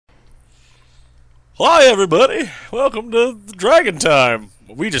Hi, everybody! Welcome to the Dragon Time!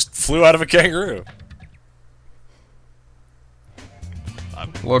 We just flew out of a kangaroo.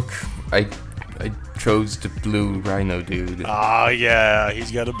 Look, I chose the blue rhino dude. Ah, yeah,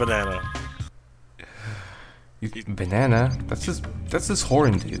 he's got a banana. Banana? That's his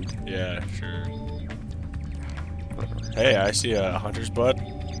horn, dude. Yeah, sure. Hey, I see a hunter's butt.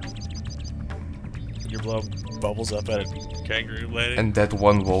 You're blowing bubbles up at a kangaroo lady? And that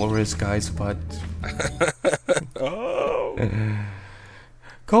one walrus guy's butt. Oh!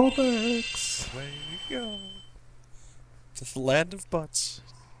 Callbacks! Away we go. To the land of butts.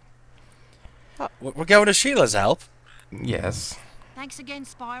 We're going to Sheila's help. Yes. Thanks again,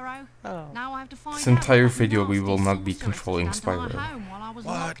 Spyro. Oh. Now I have to find This out entire what video we will nasty not be sorceress controlling done to my Spyro. home while I was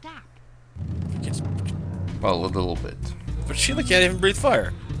What? locked up. Well, a little bit. But Sheila can't even breathe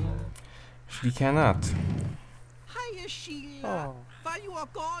fire. She cannot. Hiya, Sheila. Oh. While you are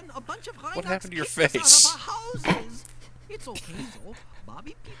gone, a bunch of What rhinos happened to your kicked us face? out of our houses. It's okay, though.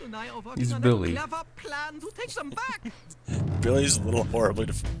 Bobby, Pete, and I are working He's on Billy. a clever plan to take them back. Billy's a little horribly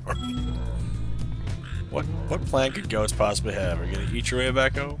deformed. What plan could ghosts possibly have? Are you gonna eat your way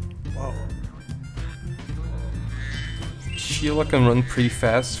back home? Whoa. Sheila can run pretty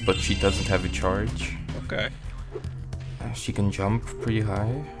fast, but she doesn't have a charge. Okay. She can jump pretty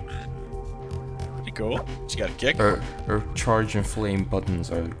high. Pretty cool. She got a kick. Her charge and flame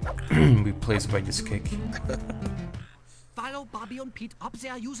buttons are replaced by this kick. Follow Bobby and Pete up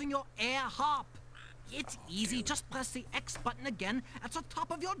there using your air hop. It's easy. Just press the X button again at the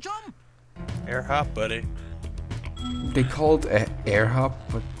top of your jump. Air hop, buddy. They call it a air hop,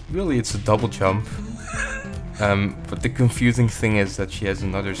 but really it's a double jump. But the confusing thing is that she has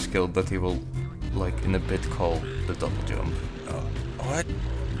another skill that they will, like, in a bit call the double jump. What?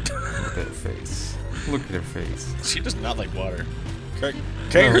 Look at her face. Look at her face. She does not like water.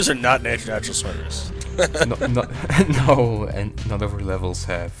 Kangaroos are not natural swimmers. No, and none of her levels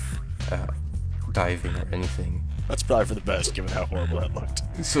have diving or anything. That's probably for the best, given how horrible that looked.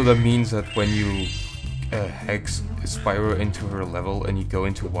 So that means that when you hex Spyro into her level and you go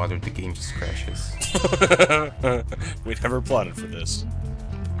into water, the game just crashes. We never plotted for this.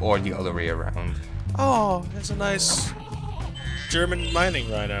 Or the other way around. Oh, there's a nice German mining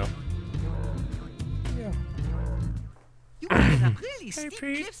rhino. Yeah. You can get up really steep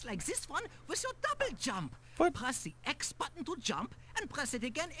Pete. cliffs like this one with your double jump. What? Press the X button to jump and press it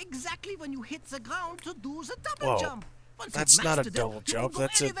again exactly when you hit the ground to do the double Whoa. jump. Once That's you've not a mastered it, double you jump, can go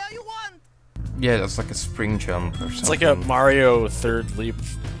that's a- anywhere you want. Yeah, that's like a spring jump or something. It's like a Mario third leap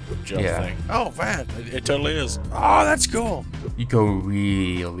jump Yeah. thing. Oh, man, it totally is. Oh, that's cool. You go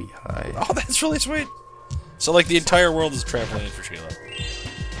really high. Oh, that's really sweet. So, like, the entire world is a trampoline for Sheila.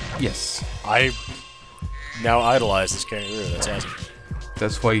 Yes. I now idolize this kangaroo. That's awesome.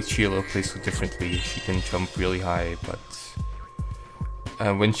 That's why Sheila plays so differently. She can jump really high, but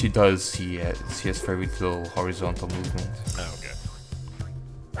when she does, she has very little horizontal movement. Oh, okay.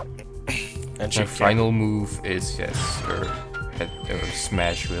 And she Her can't- final move is, yes, her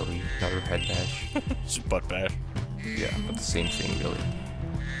smash, really, not her head bash. It's a butt bash. Yeah, but the same thing, really.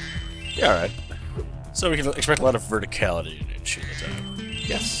 Yeah, alright. So we can expect a lot of verticality in Sheila time.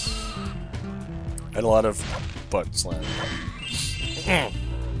 Yes. And a lot of butt slam.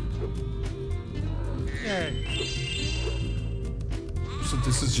 Yay. So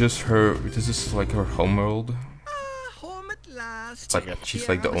this is just her. This is like her homeworld. Home at last. It's like she's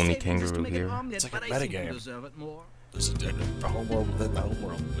like the Yeah, I was only saving this to kangaroo make an here. omelet, It's like but a I think you metagame. deserve it more. There's a homeworld within the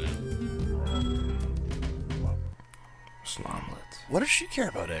homeworld, man. It's an omelet. What does she care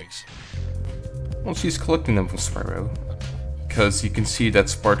about eggs? Well, she's collecting them from Spyro. Because you can see that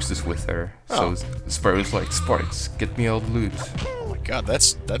Sparks is with her. Oh. So Spyro's like, Sparks, get me all the loot. Oh my god,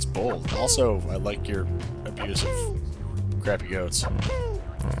 that's bold. Also, I like your abuse of crappy goats.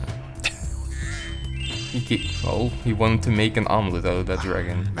 He wanted to make an omelet out of that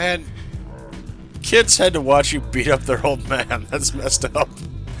dragon. Man, kids had to watch you beat up their old man. That's messed up.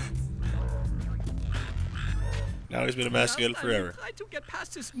 Now he's been emasculated Last time forever. he tried to get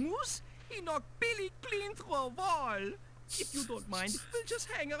past this moose, he knocked Billy clean through a wall. If you don't mind, we'll just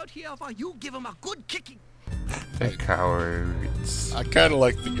hang out here while you give him a good kicking. The cowards. I kind of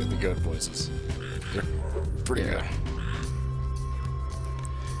like the goat voices. They're pretty Yeah. good.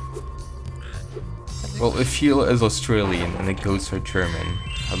 Well, if Sheila is Australian and the goats are German,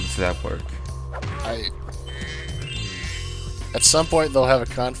 how does that work? At some point, they'll have a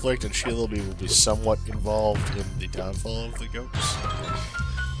conflict, and Sheila will be somewhat involved in the downfall of the goats.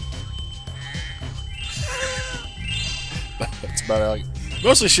 That's about all.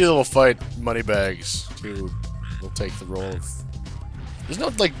 Mostly, Sheila will fight Moneybags, who will take the role of. There's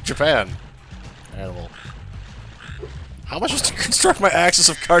no like Japan. animal. How am I supposed to construct my axis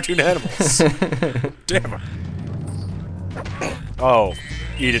of cartoon animals? Damn it. Oh,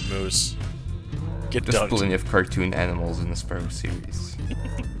 eat it, Moose. Get There's dunked. plenty of cartoon animals in the Spyro series.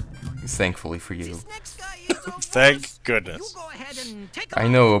 Thankfully for you. This next guy is a Thank wuss. goodness. You go ahead and take him I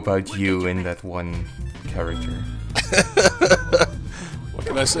out. know about We'll you get in back. that one character. What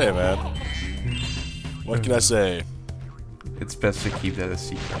can I say, man? What can I say? It's best to keep that a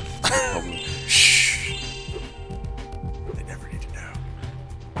secret from the public. Shh. They never need to know.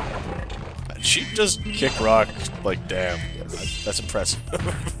 She just kick rock like damn. That's impressive.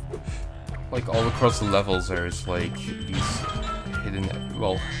 Like all across the levels, there's like these hidden,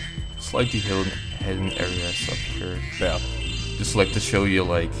 well, slightly hidden areas up here. Yeah. Just like to show you,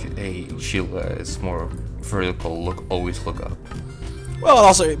 like, hey, Sheila is more vertical. Always look up. Well,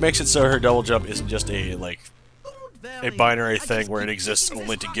 also it makes it so her double jump isn't just a like Valley. a binary I thing just where it keep exists kicking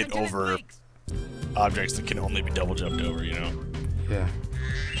only this to rock get until it over breaks. objects that can only be double jumped over. You know. Yeah.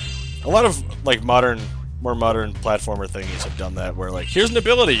 A lot of like more modern platformer thingies have done that, where like here's an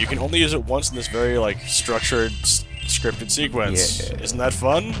ability you can only use it once in this very like structured, scripted sequence. Yeah. Isn't that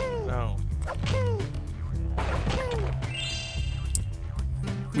fun? No.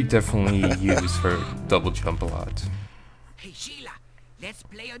 We definitely use her double jump a lot. Hey Sheila, let's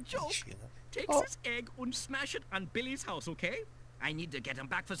play a joke. Sheila. Take Oh. this egg and smash it on Billy's house, okay? I need to get him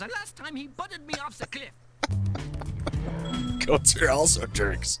back for the last time he butted me off the cliff. Goats are also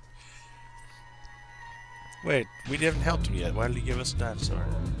jerks. Wait, we haven't helped him yet. Why did he give us a dinosaur?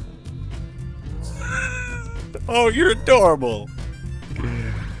 Oh, you're adorable.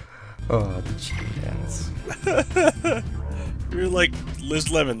 Oh, the cheating dance. You're like Liz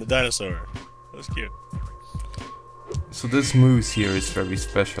Lemon, the dinosaur. That's cute. So this moose here is very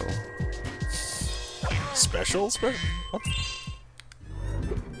special. Special? What?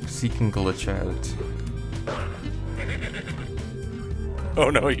 Because he can glitch out. Oh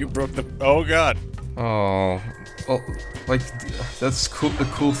no, you broke the. Oh god. Oh, well, like that's cool. A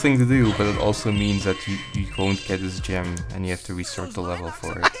cool thing to do, but it also means that you won't get this gem, and you have to restart the level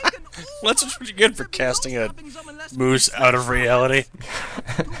for it. That's what you get for casting a moose out of reality.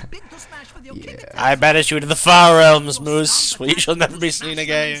 Yeah. I banish you to the far realms, moose, where you shall never be seen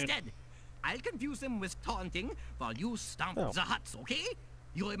again. I'll confuse him with taunting while you stomp Oh. the huts, okay?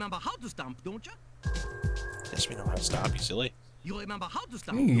 You remember how to stomp, don't you? Yes, we know how to stop you, silly. You remember how to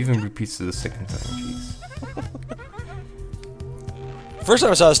stomp, He don't even ya? repeats it the second time. Jeez. First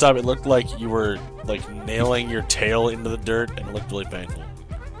time I saw the stop, it looked like you were like nailing your tail into the dirt, and it looked really painful.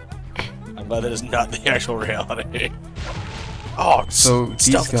 I'm glad that is not the actual reality. Oh, So these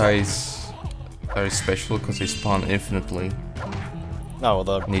stealth attack. guys are special because they spawn infinitely, No,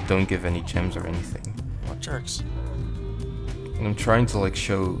 well, and they don't give any gems or anything. what jerks? And I'm trying to like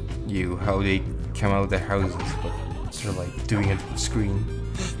show you how they come out of their houses, but they're like doing it with screen.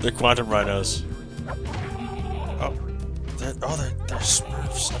 They're quantum rhinos. Oh, they're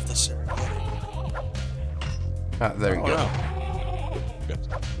smurfs of the Serengeti. Ah, there you Oh go. no. Good.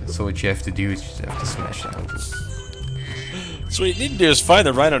 So what you have to do is you just have to smash the houses. So what you need to do is find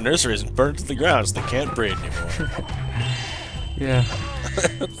the rhino nurseries and burn it to the ground so they can't breed anymore. Yeah.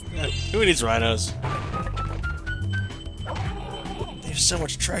 Who needs rhinos? They have so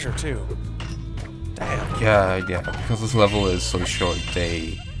much treasure too. Damn. Yeah, because this level is so short,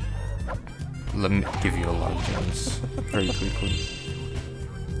 they give you a lot of gems very quickly.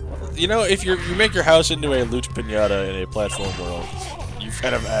 You know, if you make your house into a loot pinata in a platform world, you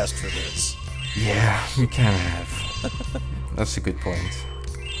kind of asked for this. Yeah, you can have. That's a good point.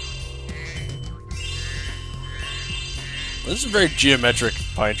 Those are very geometric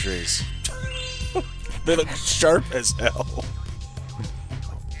pine trees. They look sharp as hell.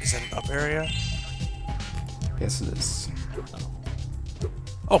 Is that an up area? Yes, it is.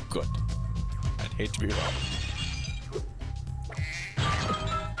 Oh, good. I'd hate to be wrong.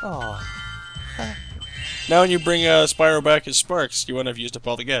 Oh. Now when you bring Spyro back as Sparks, you won't have used up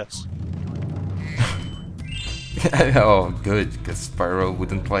all the gas. Oh, good, because Spyro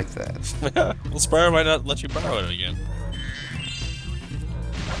wouldn't like that. Well, Spyro might not let you borrow it again.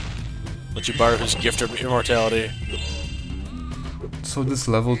 Let you borrow his gift of immortality. So this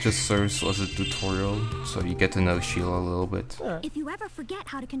level just serves as a tutorial, so you get to know Sheila a little bit. If you ever forget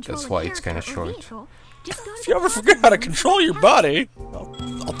how to control That's a why it's kinda character or short. vehicle, just go to If the you ever pause forget how to menu control and your tap body,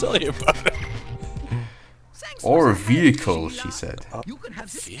 I'll tell you about it. Thanks Or for the help, vehicle, Sheila. she said. You can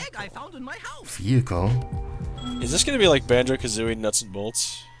have this egg I found in my house. Vehicle? Is this gonna be like Banjo-Kazooie Nuts and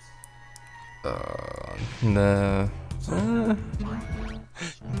Bolts? Nah.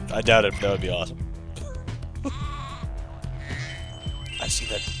 I doubt it, but that would be awesome. see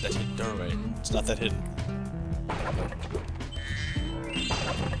that hidden doorway. It's not that hidden.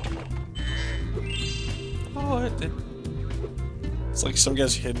 Oh, it's like some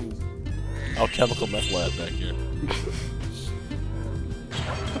guy's hidden alchemical meth lab back here.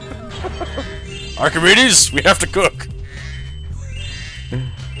 Archimedes, we have to cook.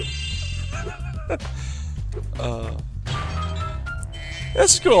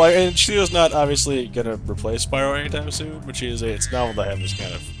 This is cool. And Sheila's not obviously gonna replace Spyro anytime soon, but she is it's novel to have this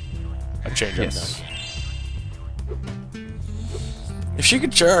kind of a change up now. If she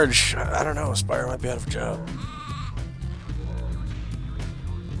could charge, I don't know, Spyro might be out of a job.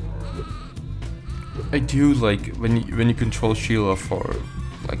 I do like when you control Sheila for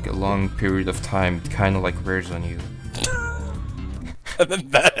like a long period of time, it kind of like wears on you. And then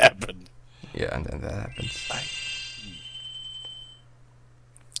that happened. Yeah, and then that happens.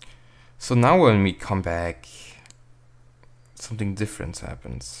 So now when we come back, something different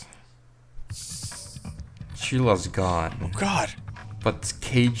happens. Sheila's gone. Oh God! But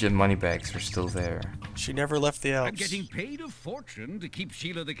Cage and Moneybags are still there. She never left the Alps. I'm getting paid a fortune to keep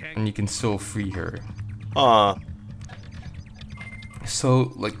Sheila the cat. And you can still free her. Aw.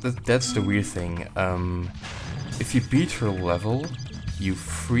 So, like, that's the weird thing. If you beat her level, you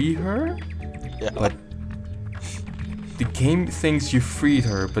free her, Yeah. but the game thinks you freed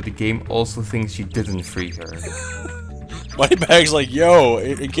her, but the game also thinks you didn't free her. Moneybags like, yo,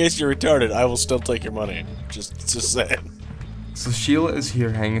 in case you're retarded, I will still take your money. Just saying. So Sheila is here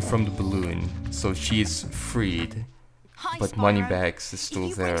hanging from the balloon, so she is freed, but Moneybags is still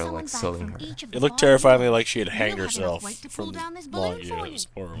there, like, selling her. It looked terrifyingly like she had hanged herself from long years. It was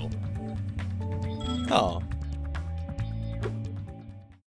horrible. Oh.